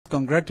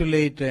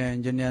congratulate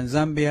Engineer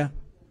Zambia,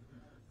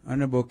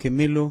 Honorable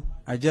Kimilu.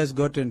 I just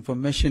got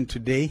information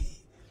today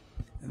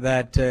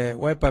that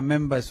Wiper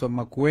members from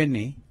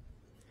Makueni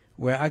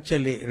were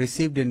actually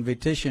received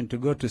invitation to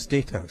go to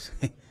State House.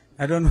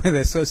 I don't know why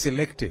they're so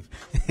selective.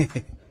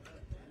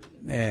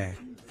 Yeah,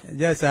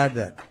 just add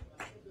that.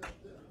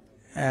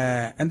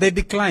 And they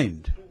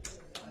declined.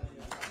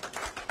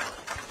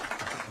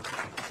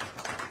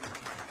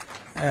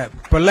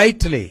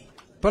 Politely.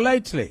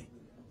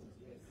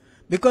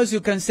 Because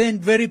you can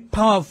send very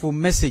powerful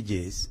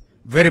messages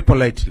very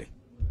politely.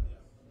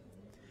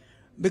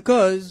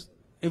 Because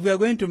if we are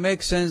going to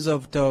make sense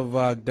of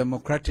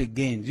democratic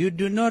gains, you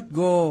do not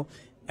go,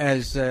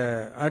 as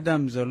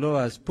Adam Zolo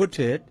has put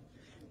it,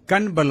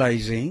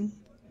 cannibalizing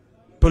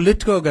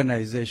political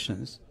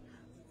organizations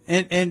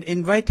and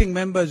inviting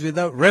members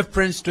without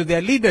reference to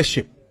their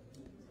leadership.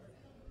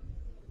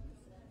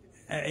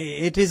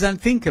 It is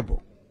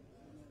unthinkable.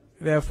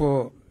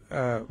 Therefore,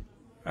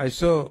 I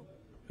saw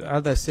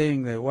others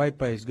saying that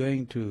Wiper is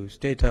going to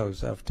State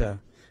House after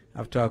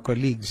our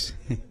colleagues.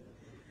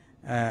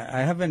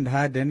 I haven't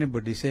heard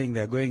anybody saying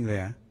they're going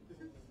there.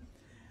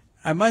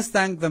 I must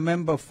thank the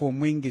member for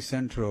Mwingi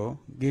Central,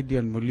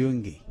 Gideon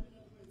Mulungi.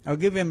 I'll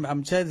give him,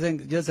 I'm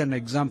choosing just an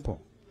example.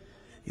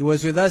 He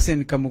was with us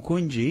in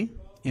Kamukunji,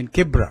 in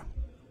Kibra,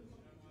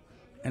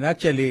 and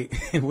actually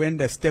went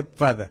a step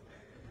further,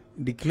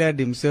 declared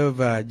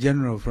himself a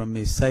general from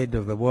his side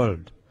of the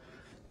world.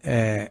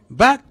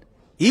 But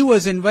he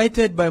was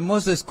invited by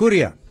Moses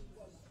Kuria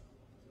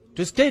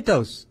to State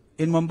House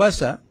in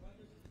Mombasa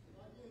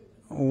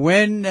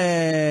when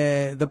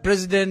the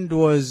president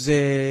was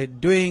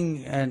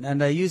doing,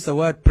 and I use the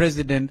word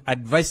president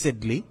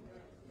advisedly,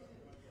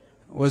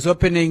 was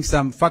opening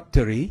some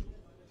factory.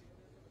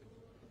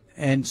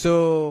 And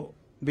so,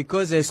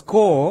 because there's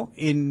coal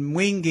in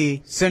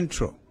Mwingi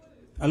Central,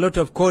 a lot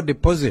of coal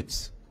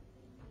deposits,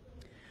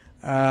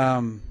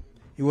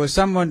 he was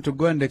someone to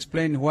go and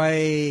explain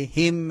why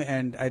him,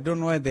 and I don't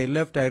know why they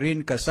left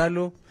Irene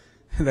Kasalu,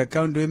 the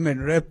county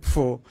women rep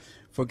for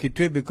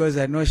Kitui, because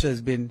I know she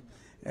has been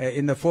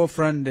in the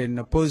forefront in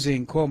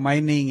opposing coal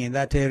mining in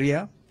that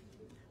area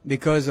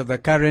because of the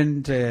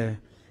current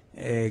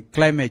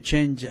climate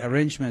change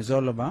arrangements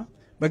all over.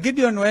 But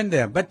Gideon went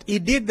there, but he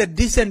did the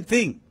decent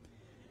thing.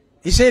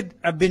 He said,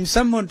 I've been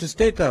summoned to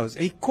State House.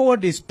 He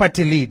called his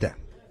party leader.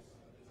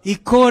 He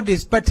called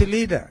his party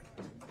leader.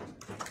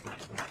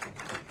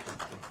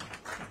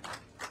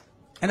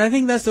 And I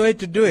think that's the way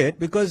to do it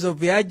because of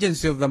the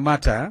urgency of the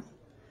matter,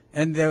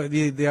 and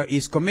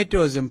his committee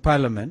was in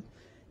Parliament.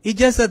 He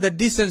just had the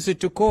decency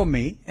to call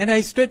me, and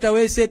I straight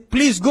away said,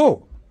 please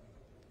go.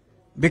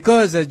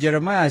 Because as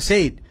Jeremiah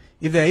said,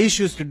 if there are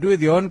issues to do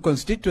with your own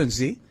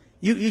constituency,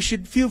 you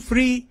should feel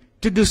free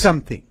to do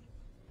something.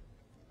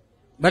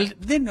 But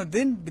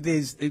then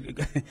there's,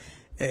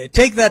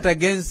 take that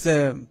against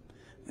the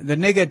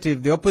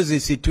negative, the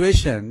opposite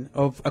situation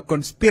of a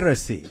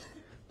conspiracy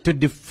to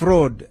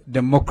defraud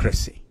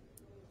democracy.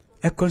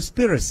 A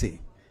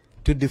conspiracy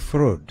to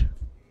defraud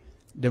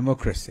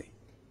democracy.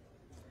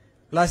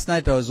 Last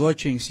night I was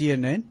watching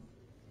CNN,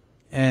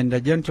 and a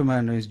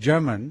gentleman who is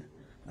German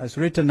has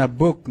written a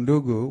book,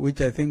 Ndugu,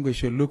 which I think we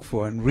should look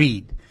for and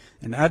read.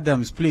 And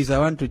Adams, please, I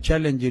want to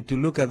challenge you to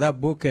look at that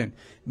book and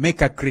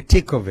make a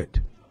critique of it.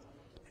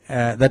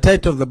 The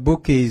title of the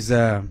book is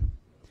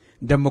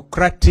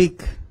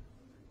Democratic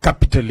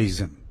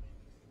Capitalism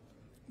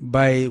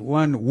by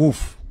one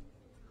Wolf.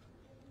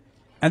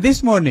 And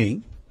this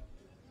morning,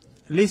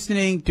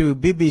 listening to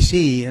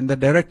BBC and the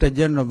Director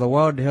General of the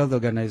World Health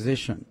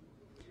Organization,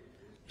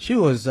 she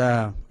was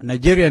a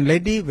Nigerian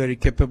lady, very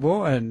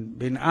capable, and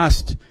been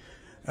asked,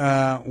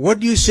 what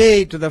do you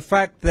say to the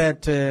fact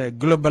that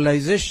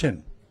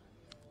globalization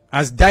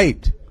has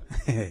died?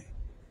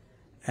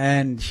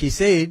 And she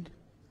said,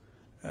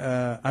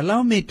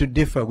 allow me to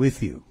differ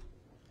with you.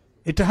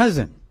 It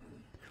hasn't.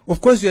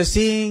 Of course, we are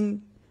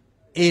seeing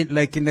it,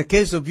 like in the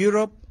case of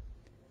Europe,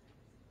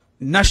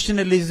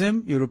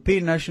 nationalism,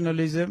 European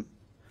nationalism,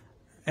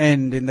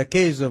 and in the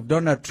case of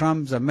Donald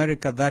Trump's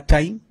America that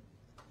time,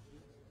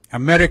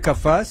 America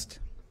first,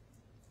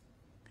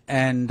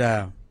 and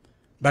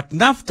but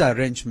NAFTA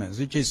arrangements,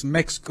 which is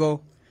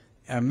Mexico,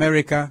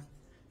 America,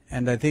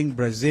 and I think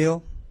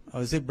Brazil,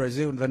 or is it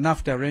Brazil, the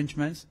NAFTA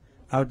arrangements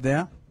out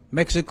there,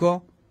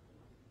 Mexico,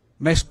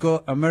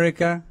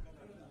 America,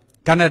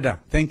 Canada,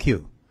 thank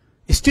you,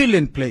 is still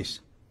in place.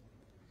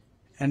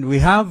 And we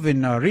have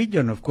in our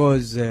region, of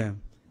course, the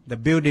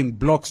building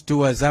blocks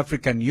towards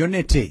African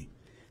unity,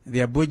 the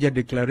Abuja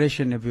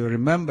Declaration, if you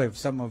remember, if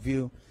some of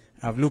you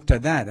have looked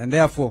at that. And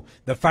therefore,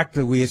 the fact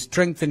that we are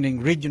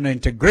strengthening regional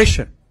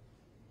integration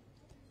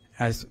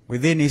as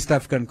within East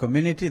African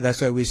community,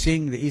 that's why we're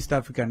seeing the East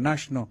African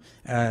national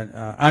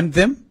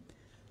anthem.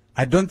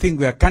 I don't think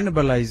we are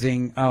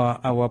cannibalizing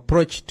our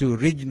approach to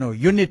regional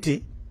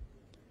unity.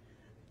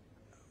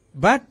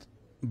 But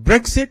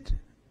Brexit,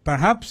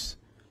 perhaps,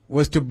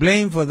 was to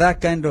blame for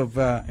that kind of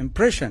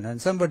impression. And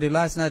somebody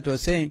last night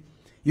was saying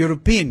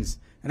Europeans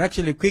are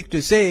actually quick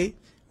to say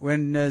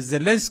when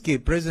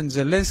President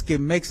Zelensky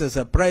makes a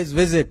surprise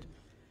visit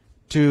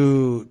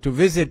to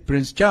visit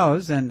Prince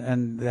Charles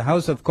and the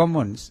House of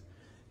Commons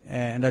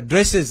and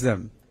addresses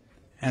them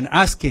and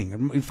asking.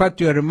 In fact,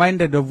 you are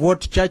reminded of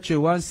what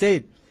Churchill once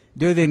said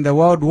during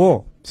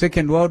the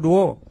Second World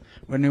War,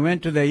 when he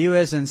went to the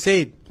US and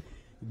said,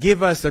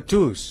 "Give us the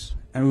tools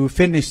and we'll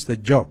finish the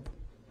job."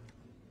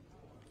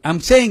 I'm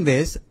saying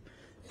this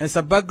as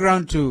a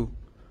background to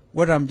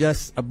what I'm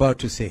just about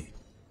to say.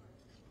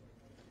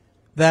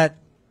 That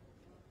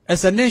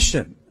as a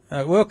nation,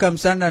 welcome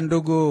sana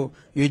ndugu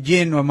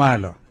Eugene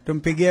Wamalo.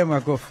 Tumpigie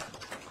makofi.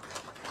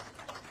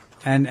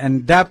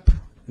 And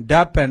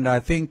DAP and I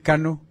think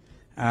Kanu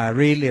are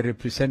really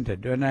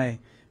represented. When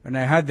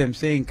I heard them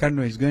saying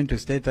Kanu is going to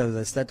State House,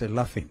 I started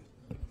laughing.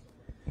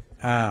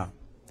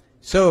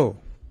 So,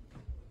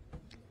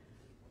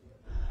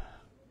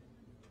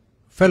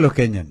 fellow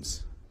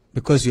Kenyans,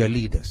 because you are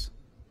leaders,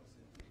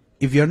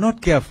 if you're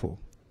not careful,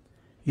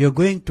 you're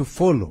going to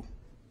follow.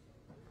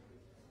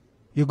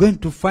 You're going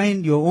to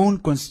find your own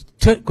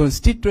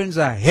constituents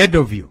ahead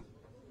of you.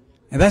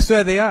 And that's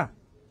where they are.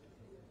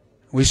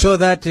 We saw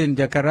that in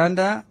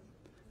Jacaranda.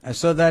 I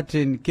saw that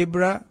in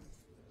Kibra.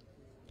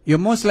 You're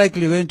most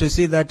likely going to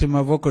see that in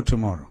Mavoko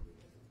tomorrow.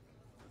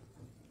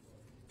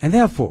 And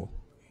therefore,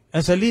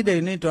 as a leader,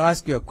 you need to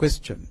ask your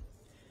question.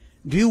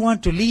 Do you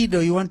want to lead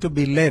or you want to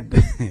be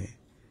led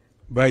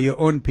by your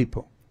own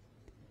people?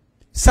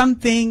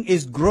 Something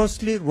is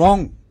grossly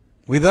wrong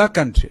with our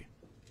country.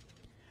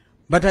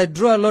 But I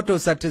draw a lot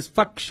of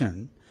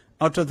satisfaction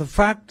out of the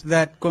fact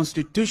that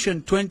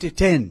Constitution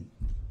 2010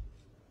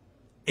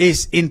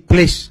 is in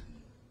place.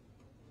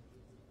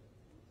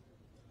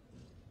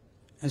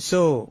 And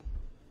so,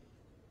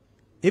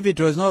 if it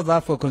was not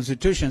that for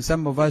Constitution,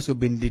 some of us would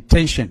be in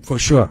detention for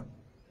sure.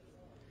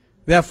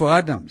 Therefore,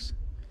 Adams,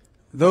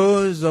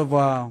 those of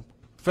our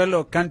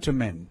fellow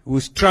countrymen who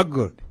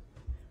struggled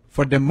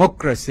for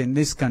democracy in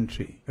this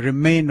country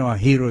remain our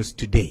heroes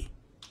today.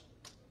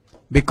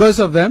 Because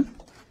of them,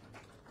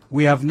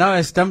 we have now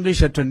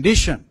established a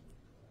tradition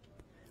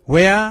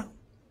where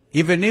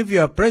even if you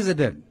are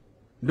president,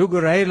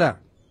 Ndugu Raila,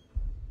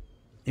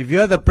 if you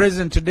are the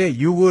president today,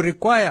 you will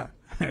require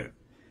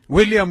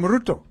William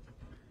Ruto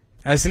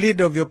as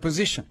leader of your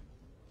opposition.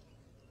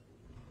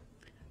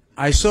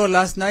 I saw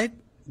last night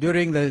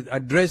during the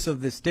address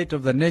of the State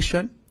of the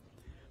Nation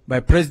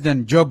by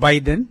President Joe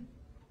Biden,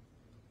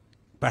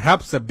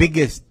 perhaps the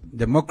biggest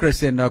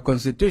democracy in our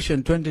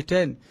Constitution,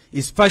 2010,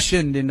 is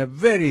fashioned in a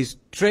very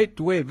straight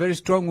way, very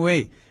strong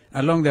way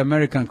along the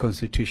American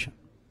Constitution.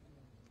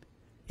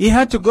 He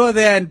had to go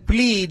there and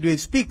plead with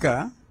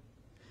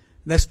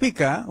the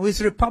Speaker, who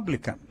is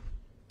Republican,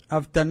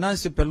 after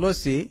Nancy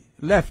Pelosi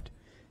left.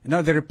 You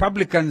know, the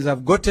Republicans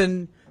have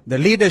gotten the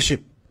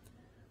leadership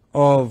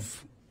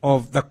of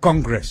the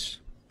Congress.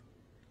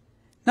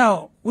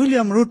 Now,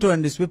 William Ruto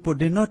and his people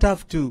did not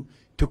have to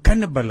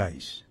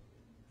cannibalize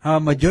our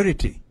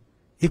majority.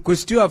 He could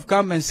still have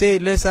come and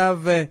said, let's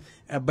have a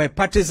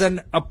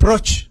bipartisan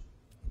approach.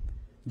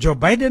 Joe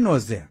Biden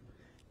was there.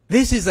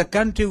 This is a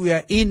country we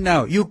are in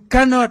now. You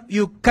cannot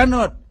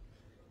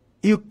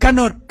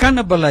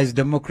cannibalize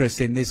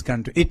democracy in this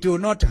country. It will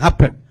not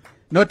happen.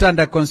 Not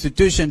under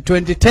Constitution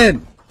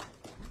 2010.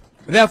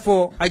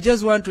 Therefore, I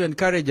just want to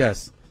encourage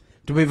us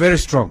to be very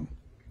strong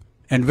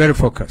and very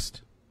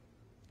focused.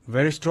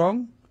 Very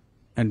strong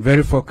and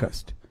very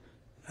focused.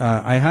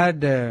 I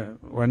heard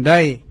one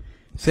day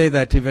say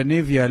that even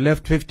if you are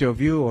left 50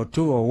 of you or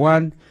 2 or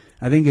 1,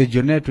 I think it's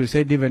Jeanette who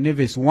said even if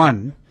it's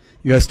 1,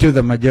 you are still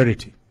the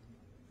majority.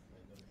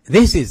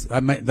 This is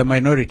the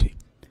minority.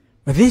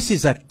 But this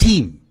is a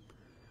team.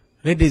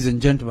 Ladies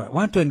and gentlemen, I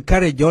want to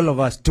encourage all of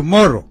us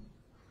tomorrow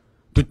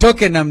to toke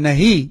namna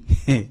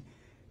hii,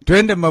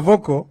 tuende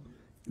Mavoko.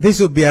 This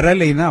will be a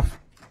rally enough.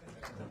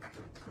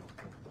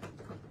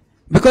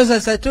 Because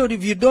as I told you,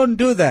 if you don't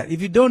do that,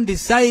 if you don't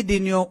decide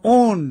in your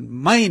own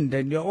mind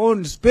and your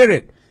own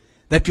spirit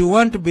that you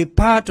want to be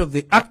part of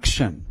the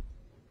action,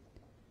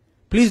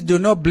 please do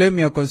not blame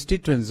your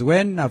constituents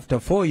when after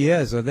 4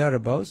 years or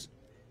thereabouts,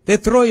 they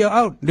throw you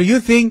out. Do you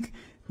think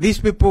these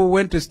people who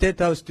went to State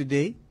House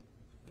today,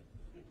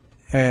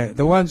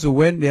 the ones who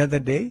went the other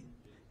day,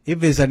 if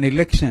there's an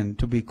election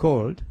to be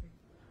called,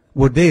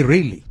 would they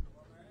really?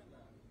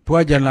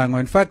 Poor Jalango.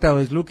 In fact, I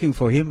was looking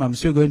for him. I'm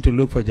still going to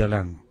look for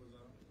Jalango.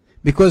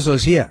 Because he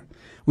was here.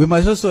 We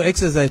must also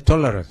exercise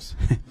tolerance.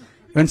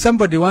 When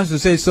somebody wants to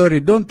say sorry,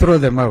 don't throw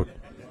them out.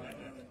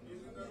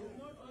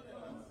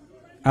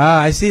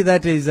 I see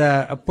that is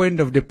a point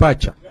of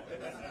departure.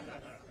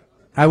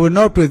 I will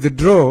not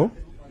withdraw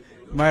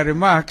my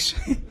remarks.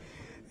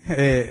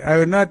 I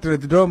will not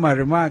withdraw my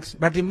remarks.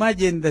 But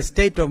imagine the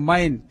state of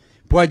mind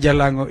poor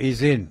Jalango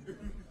is in.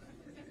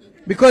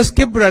 Because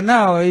Kibra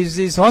now is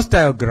his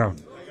hostile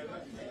ground.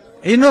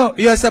 You know,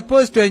 you are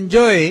supposed to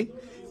enjoy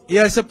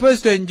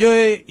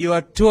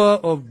your tour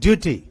of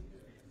duty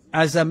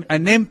as an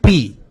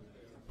MP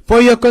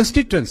for your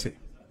constituency.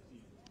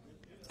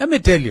 Let me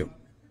tell you,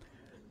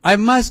 I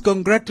must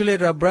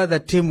congratulate our brother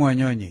Tim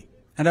Wanyonyi,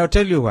 and I'll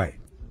tell you why.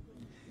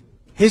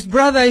 His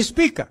brother is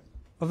Speaker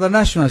of the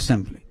National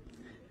Assembly.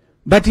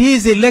 But he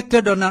is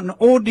elected on an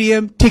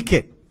ODM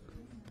ticket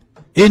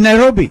in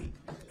Nairobi.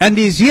 And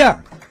he's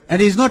here.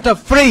 And he's not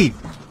afraid.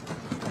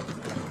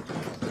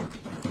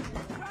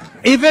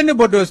 If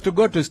anybody was to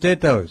go to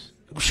State House,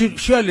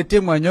 surely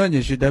Tim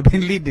Wanyonyi should have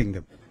been leading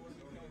them.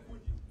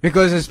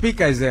 Because the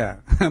Speaker is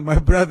there. my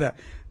brother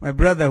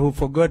who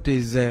forgot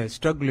his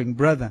struggling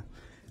brother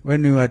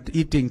when we were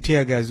eating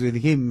tear gas with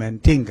him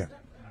and Tinga.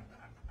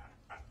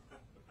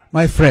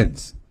 My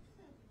friends,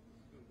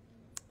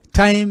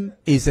 time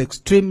is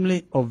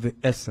extremely of the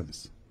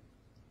essence.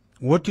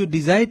 What you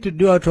decide to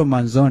do out of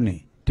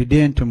Manzoni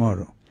today and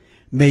tomorrow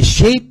may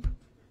shape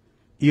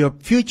your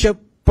future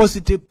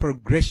positive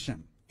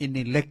progression in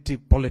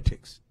elective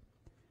politics.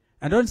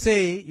 And don't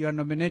say you are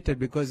nominated,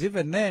 because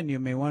even then you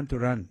may want to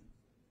run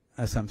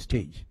at some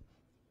stage.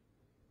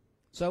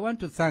 So I want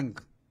to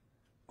thank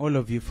all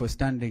of you for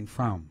standing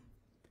firm.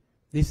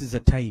 This is a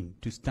time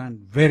to stand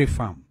very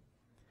firm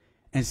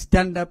and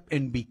stand up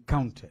and be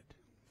counted.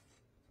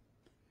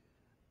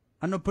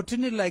 An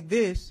opportunity like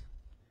this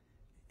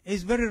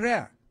is very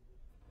rare,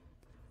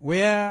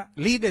 where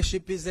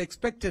leadership is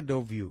expected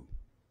of you.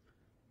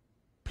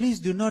 Please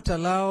do not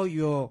allow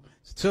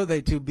so that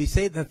it will be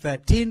said the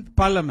 13th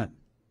Parliament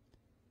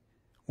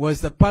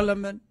was the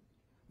Parliament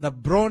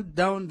that brought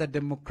down the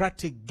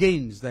democratic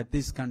gains that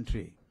this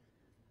country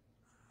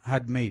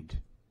had made.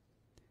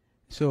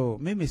 So,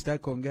 mimi sitaki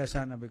kuongea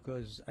sana,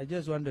 because I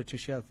just wanted to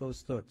share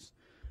those thoughts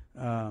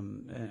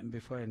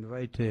before I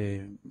invite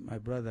my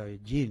brother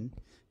Eugene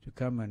to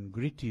come and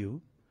greet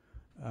you.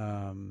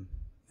 And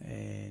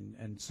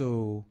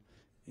so,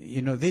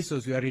 you know, this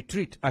was your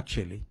retreat,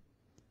 actually.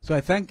 So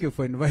I thank you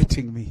for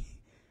inviting me.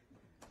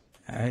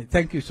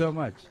 Thank you so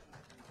much.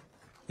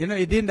 You know,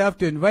 you didn't have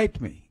to invite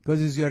me,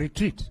 because it's your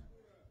retreat.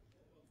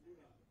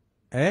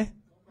 Eh?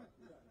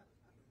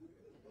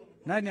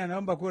 Nani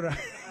anaomba kura?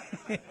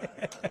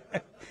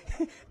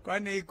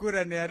 Kwani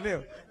kura ni ya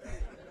leo?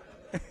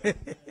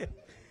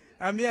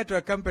 I'm here to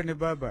accompany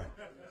Baba.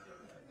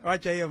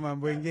 Wacha hiyo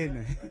mambo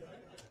ingine.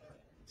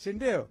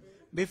 Sindio?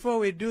 Before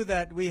we do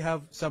that, we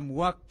have some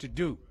work to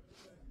do.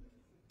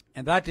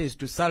 And that is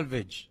to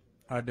salvage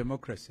our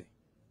democracy.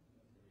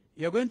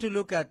 You're going to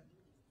look at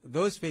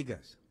those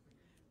figures.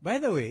 By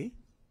the way,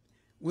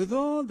 with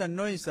all the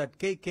noise that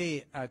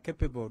KK are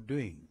capable of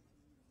doing,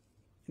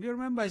 do you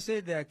remember I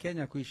said they are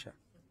Kenya Kwisha?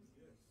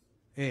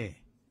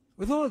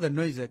 With all the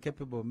noise they're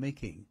capable of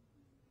making,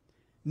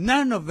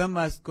 none of them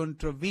has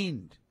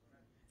contravened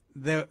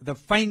the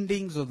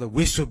findings of the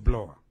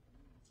whistleblower,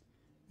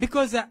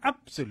 because they're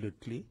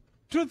absolutely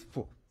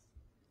truthful.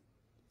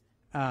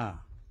 I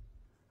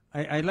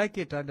like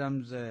it,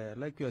 Adams. I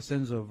like your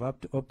sense of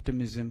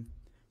optimism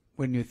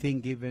when you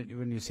think,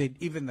 when you said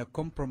even the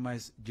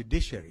compromised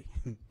judiciary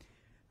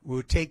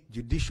will take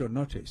judicial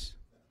notice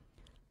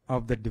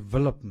of the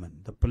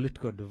development, the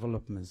political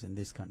developments in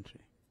this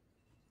country.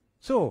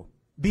 So,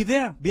 be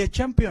there, be a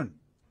champion.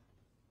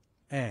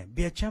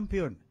 Be a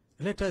champion.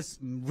 Let us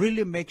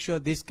really make sure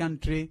this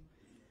country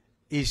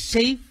is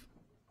safe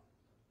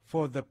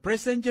for the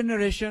present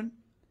generation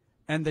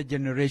and the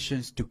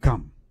generations to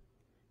come.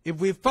 If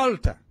we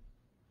falter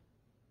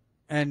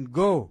and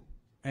go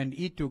and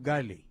eat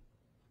ugali,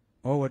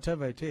 or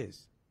whatever it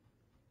is,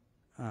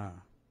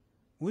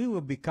 we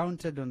will be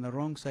counted on the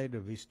wrong side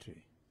of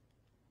history.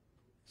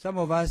 Some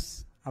of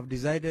us have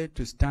decided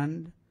to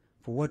stand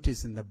for what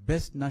is in the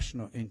best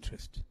national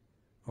interest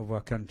of our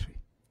country.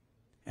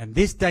 And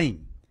this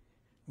time,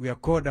 we are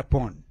called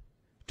upon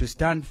to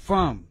stand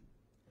firm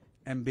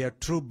and be a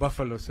true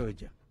buffalo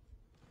soldier.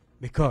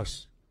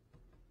 Because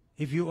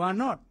if you are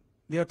not,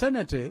 the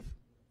alternative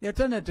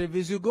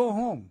is you go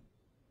home.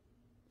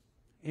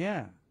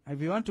 Yeah. If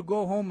you want to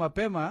go home,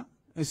 mapema,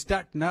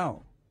 start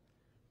now.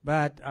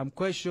 But I'm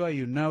quite sure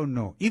you now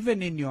know,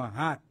 even in your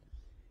heart,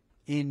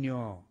 in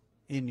your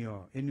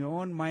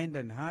own mind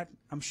and heart,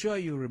 I'm sure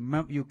you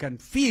remember, you can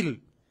feel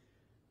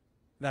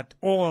that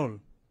all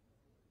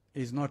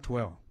is not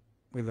well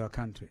with our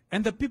country.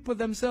 And the people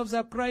themselves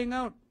are crying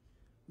out.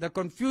 The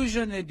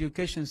confusion in the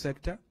education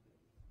sector,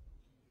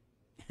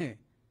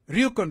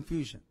 real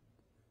confusion.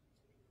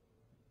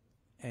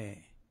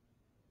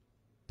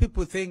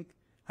 People think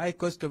high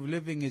cost of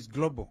living is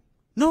global.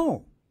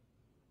 No.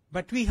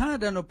 But we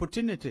had an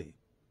opportunity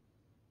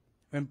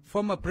when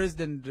former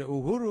President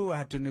Uhuru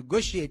had to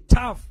negotiate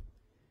tough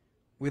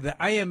with the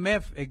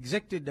IMF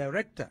executive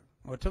director,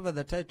 whatever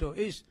the title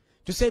is,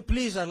 to say,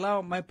 please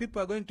allow, my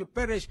people are going to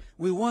perish.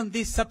 We want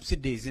these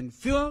subsidies in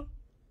fuel,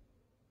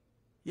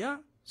 yeah,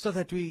 so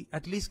that we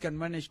at least can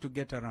manage to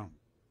get around.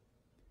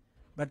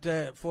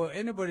 But for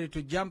anybody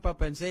to jump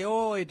up and say,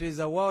 oh, it is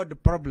a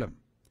world problem.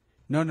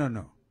 No, no,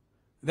 no.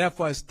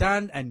 Therefore,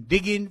 stand and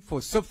dig in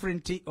for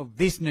sovereignty of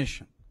this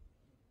nation,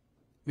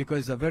 because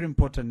it's a very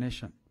important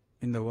nation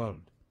in the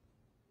world.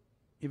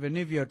 Even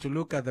if you are to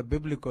look at the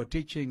biblical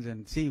teachings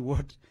and see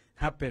what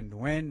happened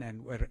when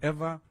and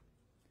wherever,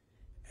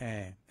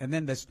 and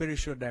then the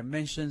spiritual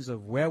dimensions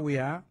of where we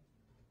are,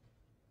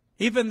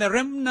 even the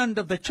remnant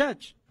of the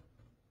church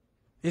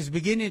is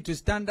beginning to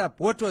stand up.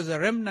 What was a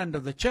remnant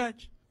of the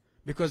church,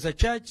 because the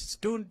church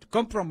stood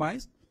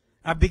compromised,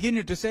 are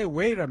beginning to say,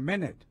 wait a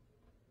minute,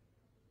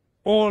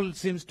 all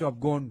seems to have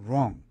gone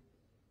wrong.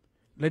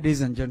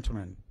 Ladies and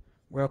gentlemen,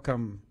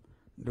 welcome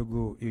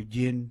Ndugu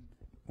Eugene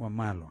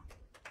Wamalwa.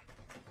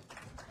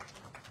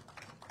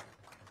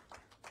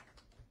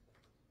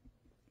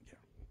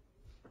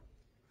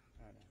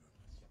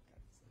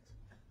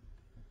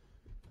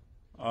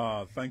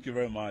 Thank you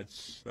very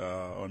much,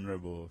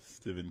 Honorable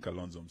Stephen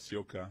Kalonzo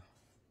Musyoka,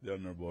 the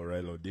Honorable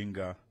Raila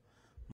Odinga,